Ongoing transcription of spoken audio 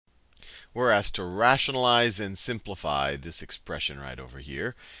we're asked to rationalize and simplify this expression right over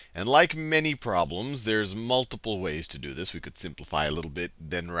here. And like many problems, there's multiple ways to do this. We could simplify a little bit,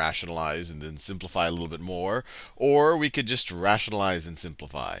 then rationalize, and then simplify a little bit more. Or we could just rationalize and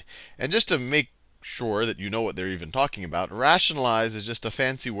simplify. And just to make sure that you know what they're even talking about, rationalize is just a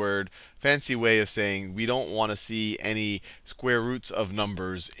fancy word, fancy way of saying we don't want to see any square roots of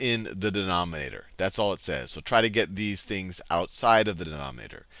numbers in the denominator. That's all it says. So try to get these things outside of the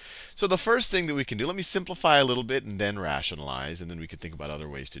denominator. So the first thing that we can do, let me simplify a little bit and then rationalize, and then we can think about other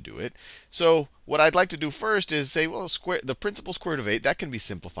ways to do it. So what I'd like to do first is say, well, the principal square root of 8, that can be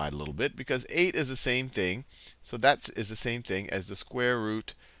simplified a little bit because 8 is the same thing. So that is the same thing as the square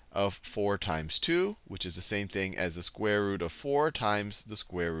root of 4 times 2, which is the same thing as the square root of 4 times the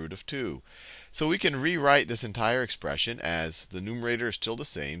square root of 2. So we can rewrite this entire expression as the numerator is still the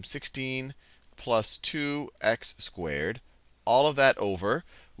same, 16 plus 2x squared, all of that over.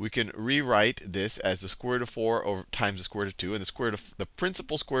 We can rewrite this as the square root of 4 over times the square root of 2. And the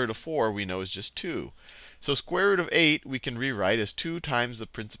principal square root of 4 we know is just 2. So square root of 8 we can rewrite as 2 times the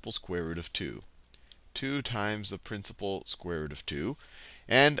principal square root of 2. 2 times the principal square root of 2.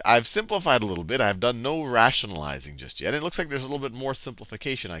 And I've simplified a little bit. I've done no rationalizing just yet. It looks like there's a little bit more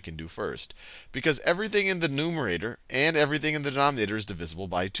simplification I can do first. Because everything in the numerator and everything in the denominator is divisible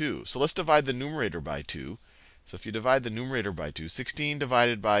by 2. So let's divide the numerator by 2. So if you divide the numerator by 2, 16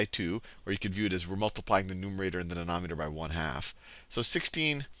 divided by 2, or you could view it as we're multiplying the numerator and the denominator by 1/2. So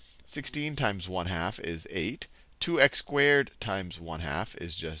 16 times 1/2 is 8. 2x squared times 1/2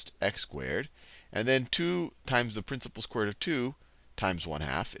 is just x squared. And then 2 times the principal square root of 2 times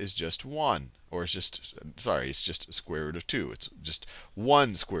 1/2 is just 1. Or it's just, sorry, it's just square root of 2. It's just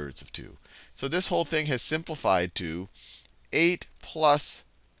 1 square roots of 2. So this whole thing has simplified to 8 plus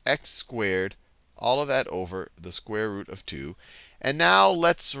x squared, all of that over the square root of 2. And now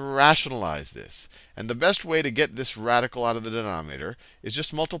let's rationalize this. And the best way to get this radical out of the denominator is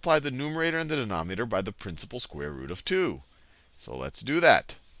just multiply the numerator and the denominator by the principal square root of 2. So let's do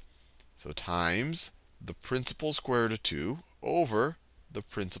that. So times the principal square root of 2 over the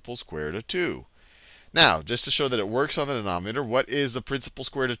principal square root of 2. Now, just to show that it works on the denominator, what is the principal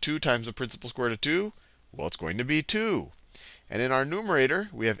square root of 2 times the principal square root of 2? Well, it's going to be 2. And in our numerator,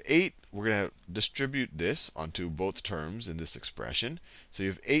 we have 8. We're going to distribute this onto both terms in this expression. So you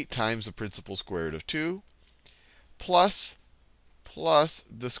have 8 times the principal square root of 2 plus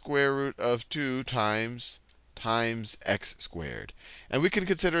the square root of 2 times x squared. And we can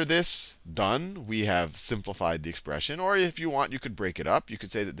consider this done. We have simplified the expression. Or if you want, you could break it up. You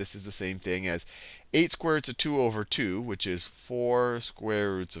could say that this is the same thing as 8 square roots of 2 over 2, which is 4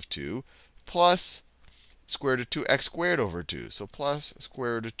 square roots of 2, plus square root of 2x squared over 2. So plus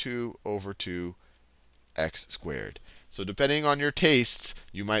square root of 2 over 2 x squared. So depending on your tastes,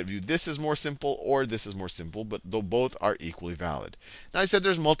 you might view this as more simple or this as more simple, but though both are equally valid. Now I said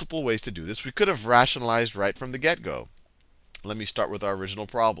there's multiple ways to do this. We could have rationalized right from the get-go. Let me start with our original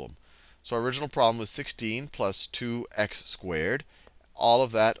problem. So our original problem was 16 plus 2x squared, all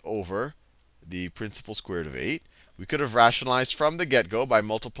of that over the principal square root of 8. We could have rationalized from the get-go by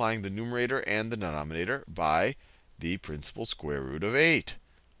multiplying the numerator and the denominator by the principal square root of 8.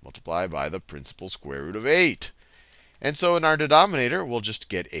 Multiply by the principal square root of 8. And so in our denominator, we'll just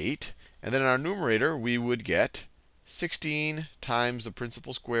get 8. And then in our numerator, we would get 16 times the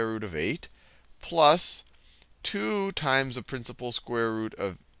principal square root of 8 plus 2 times the principal square root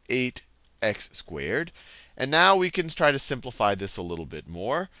of 8x squared. And now we can try to simplify this a little bit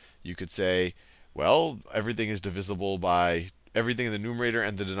more. You could say, well, everything is divisible by everything in the numerator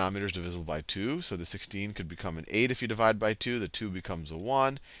and the denominator is divisible by 2. So the 16 could become an 8 if you divide by 2. The 2 becomes a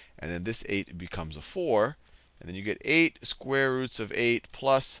 1. And then this 8 becomes a 4. And then you get 8 square roots of 8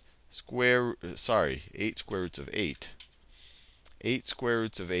 plus 8 square roots of 8. 8 square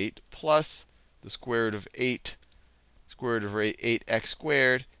roots of 8 plus the square root of 8, square root of 8x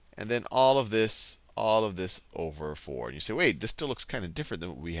squared, and then all of this over 4. And you say, wait, this still looks kind of different than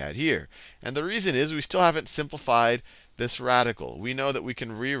what we had here. And the reason is we still haven't simplified this radical. We know that we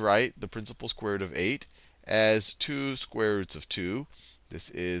can rewrite the principal square root of 8 as 2 square roots of 2. This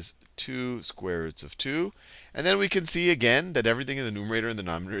is 2 square roots of 2. And then we can see again that everything in the numerator and the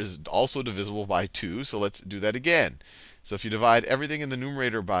denominator is also divisible by 2. So let's do that again. So if you divide everything in the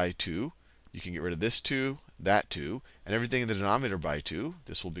numerator by 2, you can get rid of this 2, that 2, and everything in the denominator by 2.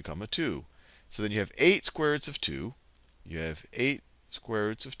 This will become a 2. So then you have 8 square roots of 2. You have 8 square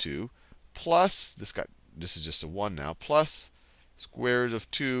roots of 2 plus, this is just a 1 now, plus square root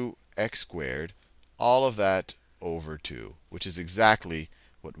of 2x squared, all of that over 2, which is exactly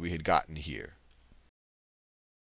what we had gotten here.